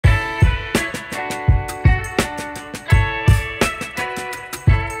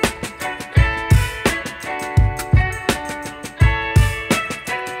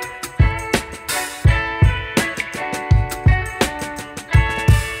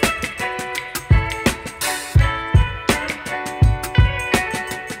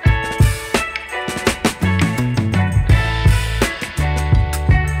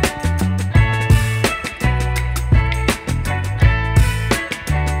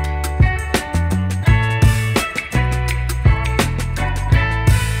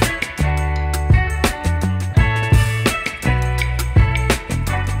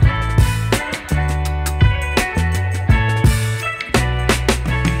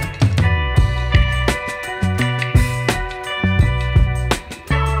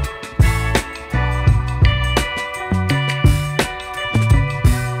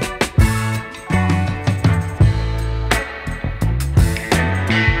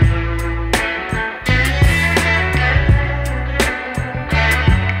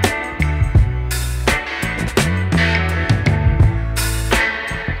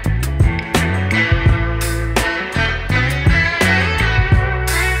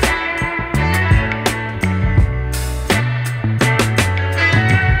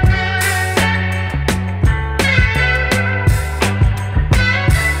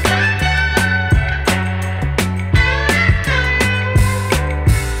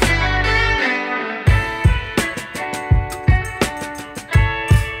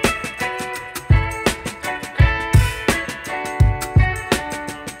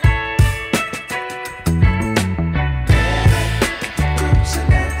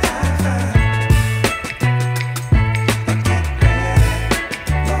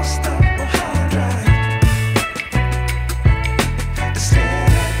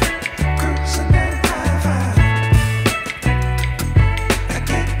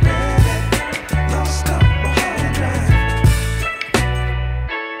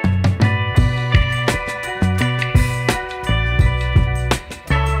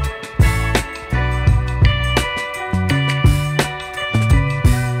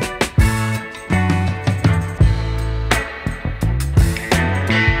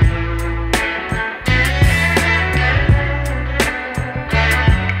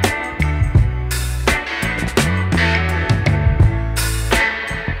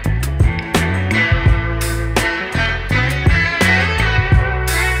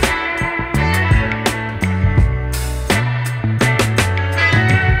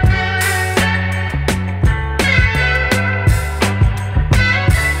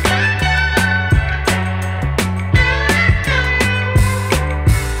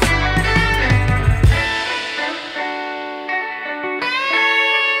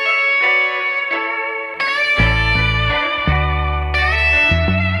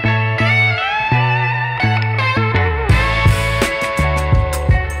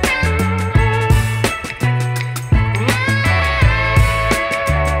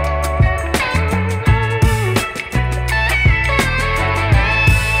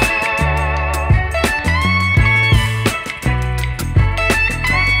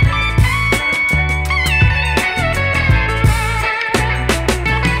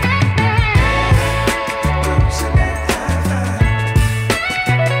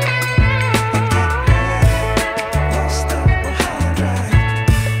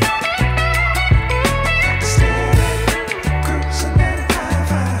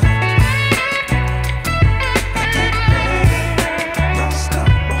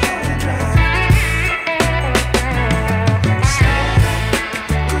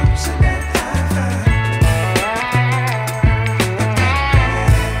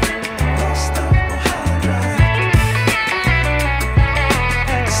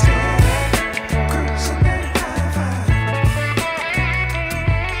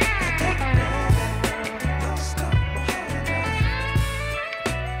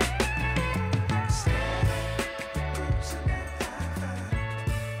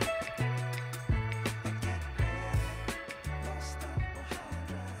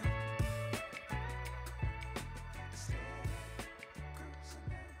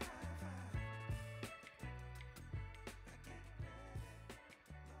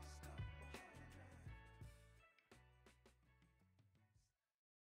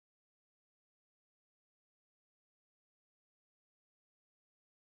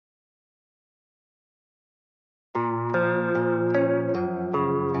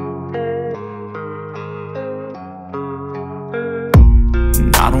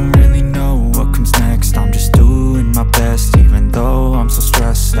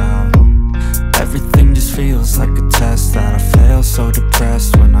so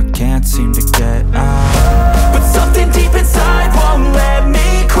depressed when I can't seem to get out. But something deep inside won't let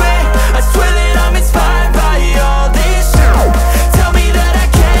me quit. I swear that I'm inspired by all this shit. Tell me that I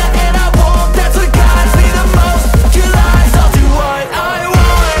can't and I won't. That's what guides me the most. Your lies, I'll do what I want.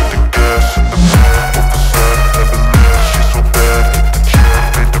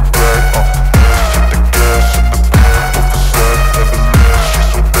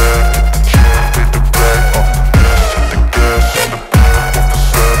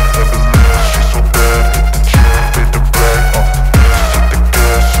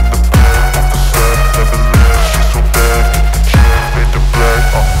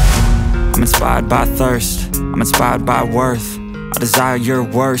 I'm inspired by thirst, I'm inspired by worth. I desire your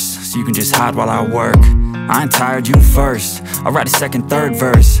worst, so you can just hide while I work. I ain't tired, you first. I'll write a second, third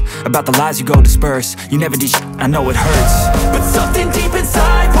verse about the lies you go disperse. You never did shit, I know it hurts. But something deep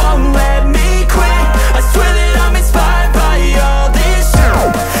inside won't let me quit. I swear that I'm inspired by all this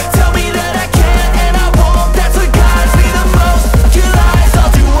shit. Tell me that I can't and I won't. That's what guides me the most. Your lies,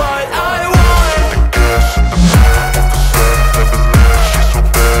 I'll do what I want.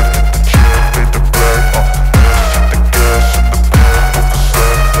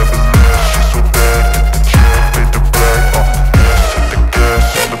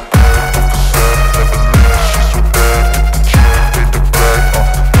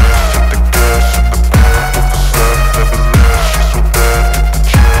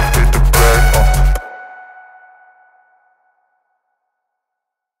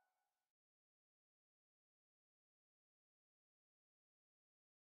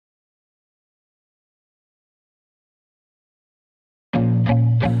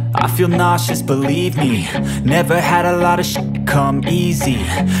 I feel nauseous, believe me. Never had a lot of shit come easy.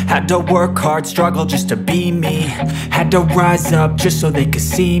 Had to work hard, struggle just to be me. Had to rise up just so they could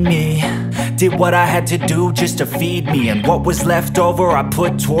see me. Did what I had to do just to feed me. And what was left over I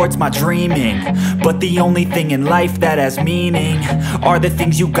put towards my dreaming. But the only thing in life that has meaning are the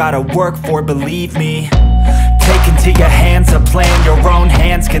things you gotta work for, believe me. Take into your hands a plan. Your own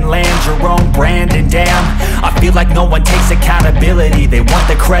hands can land your own brand. And damn, I feel like no one takes accountability. They want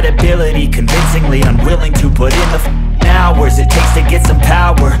the credibility, convincingly unwilling to put in the hours it takes to get some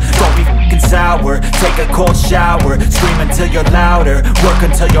power. Don't be f***ing sour. Take a cold shower. Scream until you're louder. Work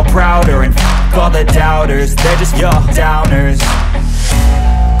until you're prouder. And f*** all the doubters, they're just your downers.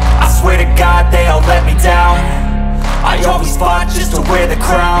 I swear to God they all let me down. I always fought just to wear the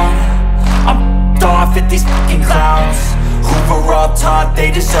crown. I'm off at these fucking clowns who were all taught they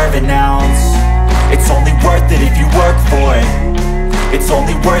deserve an ounce. It's only worth it if you work for it. It's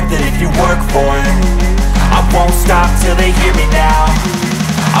only worth it if you work for it. I won't stop till they hear me now.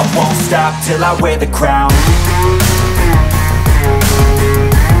 I won't stop till I wear the crown.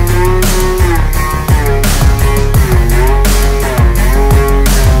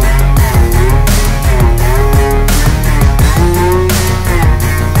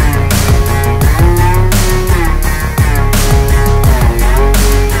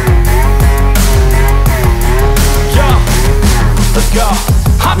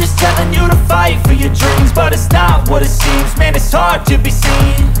 I'm just telling you to fight for your dreams, but it's not what it seems. Man, it's hard to be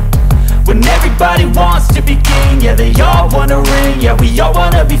seen when everybody wants to be king. Yeah, they all wanna ring, yeah, we all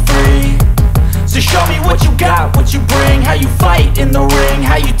wanna be free. So show me what you got, what you bring, how you fight in the ring,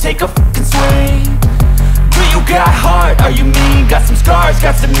 how you take a fucking swing. Do you got heart, are you mean? Got some scars,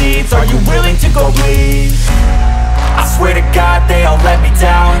 got some needs, are you willing to go bleed? I swear to God they all let me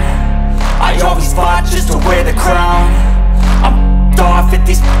down. I always fought just to wear the crown. I'm off at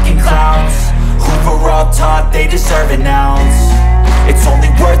these fucking clowns who were all taught they deserve an ounce. It's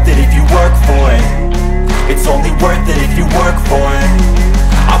only worth it if you work for it. It's only worth it if you work for it.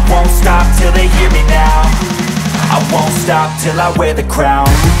 I won't stop till they hear me now. I won't stop till I wear the crown.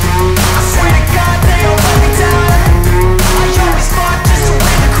 I swear to God they all let me down. I always fought just to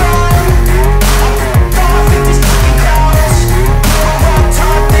wear the crown. I'm off at these fucking clowns who were all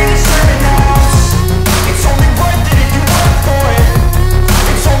taught they deserve an ounce. It's only worth it if you work for it.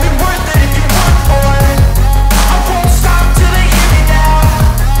 It's only worth it if you work for it. I won't stop till they hear me now.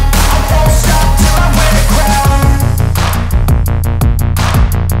 I won't stop till I wear the crown.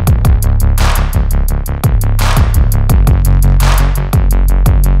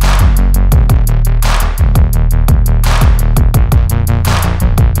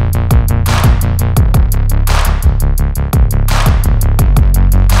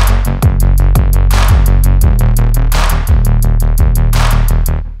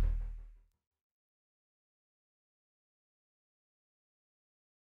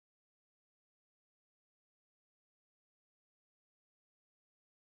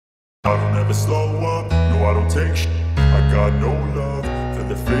 I don't ever slow up, no I don't take shit. I got no love for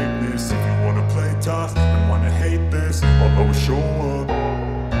the fakeness. If you wanna play tough and wanna hate this, I'll always show up.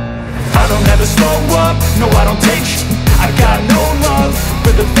 I don't ever slow up, no I don't take sh**. I got no love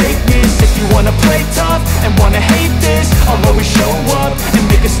for the fakeness. If you wanna play tough and wanna hate this, I'll always show up and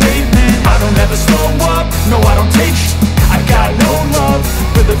make a statement. I don't ever slow up, no I don't take sh**. I got no love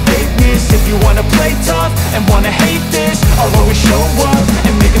for the fakeness. If you wanna play tough and wanna hate this, I'll always show up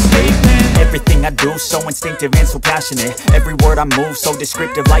and make a statement. Everything I do so instinctive and so passionate. Every word I move so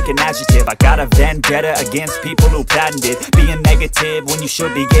descriptive like an adjective. I got a vendetta against people who patented being negative when you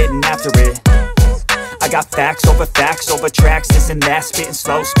should be getting after it. I got facts over tracks, this and that. Spitting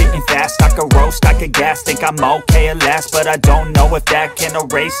slow, spitting fast. I could roast, I could gas. Think I'm okay at last, but I don't know if that can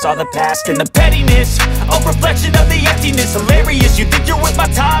erase all the past. And the pettiness, a reflection of the emptiness. Hilarious, you think you're worth my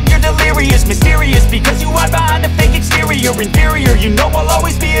time, you're delirious. Mysterious, because you hide behind a fake exterior. Inferior, you know I'll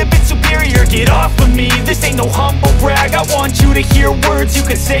always be a bit superior. Get off of me, this ain't no humble brag. I want you to hear words, you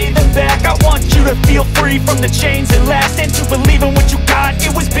can say them back. I want you to feel free from the chains that last, and to believe in what you got,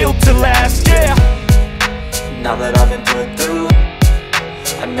 it was built to last, yeah. Now that I've been put through,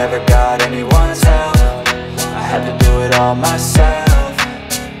 I never got anyone's help. I had to do it all myself.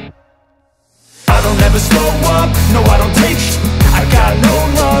 I don't ever slow up, no I don't take sh**. I got no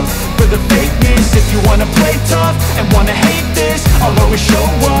love for the fakeness. If you wanna play tough and wanna hate this, I'll always show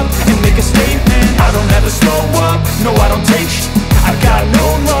up and make a statement. I don't ever slow up, no I don't take sh**. I got no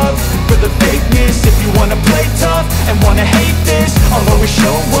love for the fakeness. If you wanna play tough and wanna hate this, I'll always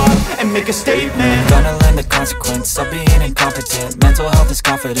show up and make a statement. Gonna learn the consequence of being incompetent. Mental health is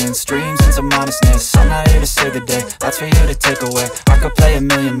confidence, dreams and some honestness. I'm not here to save the day, that's for you to take away. I could play a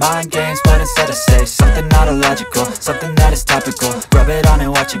million mind games, but instead I say something not illogical, something that is topical. Rub it on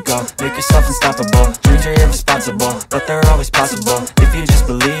and watch it go, make yourself unstoppable. Dreams are irresponsible, but they're always possible. If you just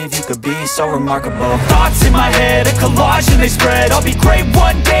believe, you could be so remarkable. Thoughts in my head, a collage and they spread. I'll be great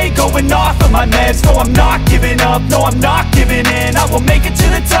one day, going off of my meds. No, I'm not giving up, no, I'm not giving in. I will make it to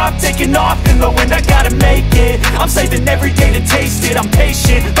the top, taking off in the wind. I gotta make it, I'm saving every day to taste it. I'm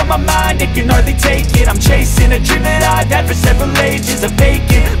patient, but my mind, it can hardly take it. I'm chasing a dream that I've had for several ages. A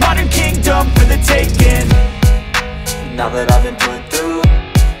vacant, modern kingdom for the taking. Now that I've been put through,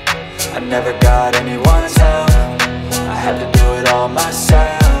 I never got anyone's help. I had to do it all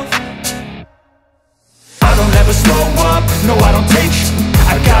myself. I don't ever slow up, no I don't take sh**.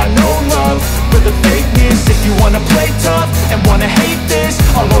 I got no love for the fakeness. If you wanna play tough and wanna hate this,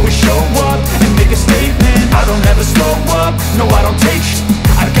 I'll always show up and make a statement. I don't ever slow up, no I don't take sh**.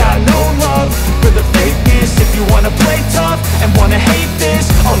 I got no love for the fakeness. If you wanna play tough and wanna hate this,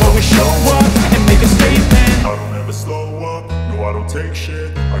 I'll always show up and make a statement. I don't ever slow up, no I don't take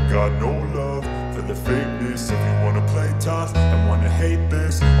shit. I got no love for the fakeness. If you wanna play tough and wanna hate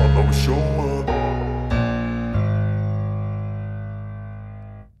this, I'll always show up.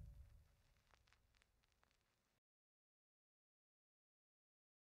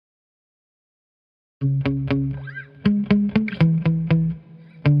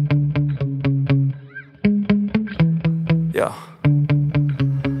 Yeah.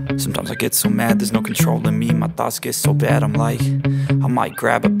 Sometimes I get so mad, there's no controlling me. My thoughts get so bad, I'm like, I might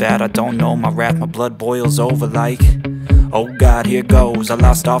grab a bat, I don't know. My wrath, my blood boils over like, oh God, here goes. I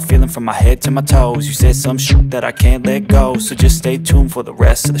lost all feeling from my head to my toes. You said some shit that I can't let go, so just stay tuned for the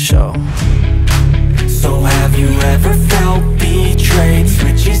rest of the show. So have you ever felt betrayed?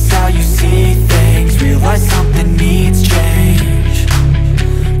 Switches how you see things, realize something needs change.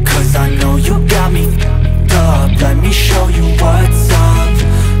 Cause I know you got me f***ed up. Let me show you what's up,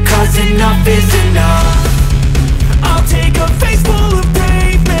 cause enough is enough. I'll take a face full of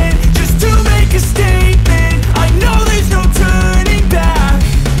pavement just to make a statement. I know there's no turning back.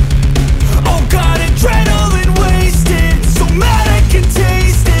 Oh God, adrenaline wasted, so mad I can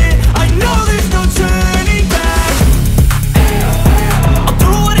taste it. I know there's no turning back. I'll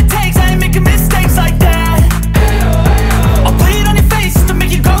do what it takes, I ain't making mistakes like that. I'll put it on your face to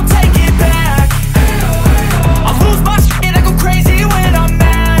make you go take it back. I'll lose my shit, I go crazy when I'm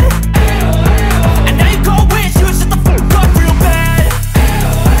mad. And now you go wish you would shut the fuck up real bad.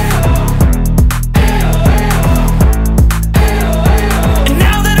 And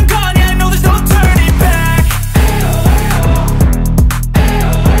now that I'm gone, yeah, I know there's no turning back.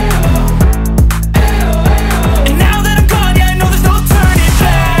 And now that I'm gone, yeah, I know there's no turning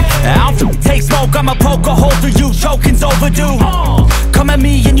back. I don't take smoke, I'ma poke a hole through you, choking's overdue. Come at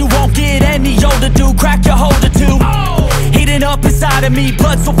me and you won't get any older, dude. Crack your holder too. Heating up inside of me,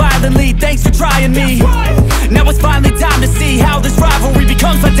 blood so violently, thanks for trying me. Now it's finally time to see how this rivalry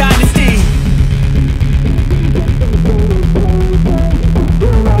becomes my dynasty.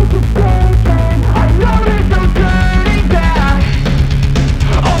 I know there's no turning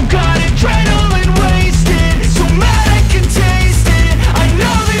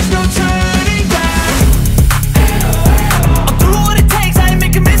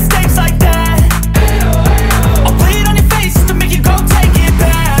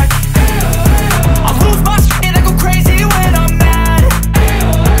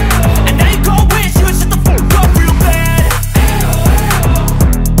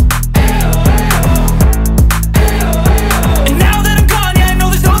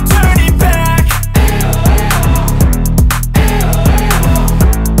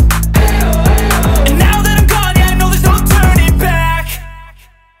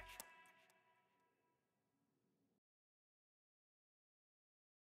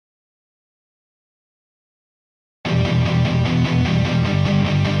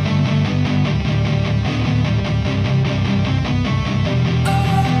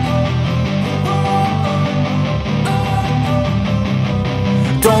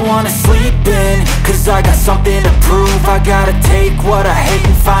don't wanna sleep in, cause I got something to prove. I gotta take what I hate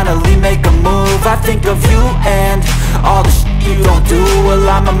and finally make a move. I think of you and all the shit you don't do. Well,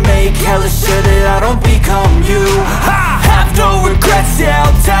 I'ma make hella sure that I don't become you. I have no regrets, yeah,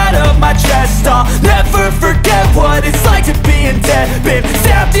 I'll tie up my chest. I'll never forget what it's like to be in debt. Been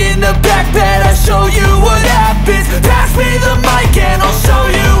stabbed in the back bed, I'll show you what happens. Pass me the mic and I'll show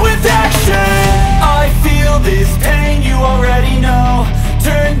you with action. I feel this pain, you already know.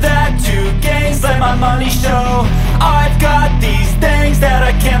 Turn that to gains, let my money show. I've got these things that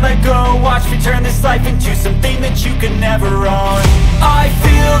I can't let go. Watch me turn this life into something that you could never own. I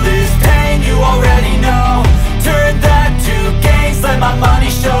feel this pain, you already know. Turn that to gains, let my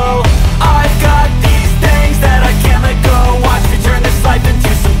money show. I've got these things that I can't let go. Watch me turn this life into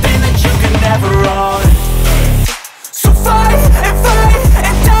something that you could never own. So fight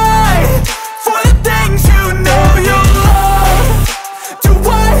and die for the things you know you love. Do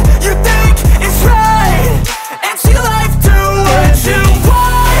what you think is right and see life do what you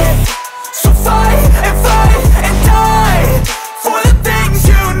want. So fight and die for the things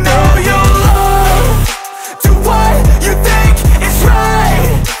you know you love. Do what you think is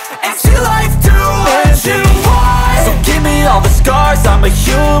right and see life do what you want. So give me all the scars, I'm a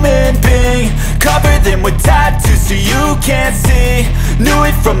human being. Cover them with tattoos so you can't see. Knew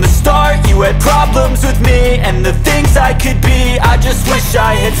it from the start, you had problems with me and the things I could be, I just wish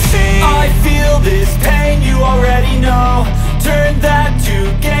I had seen. I feel this pain, you already know. Turn that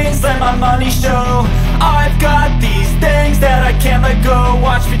to gains, let my money show. I've got these things that I can't let go.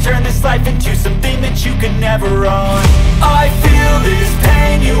 Watch me turn this life into something that you could never own. I feel this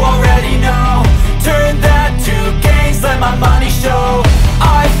pain,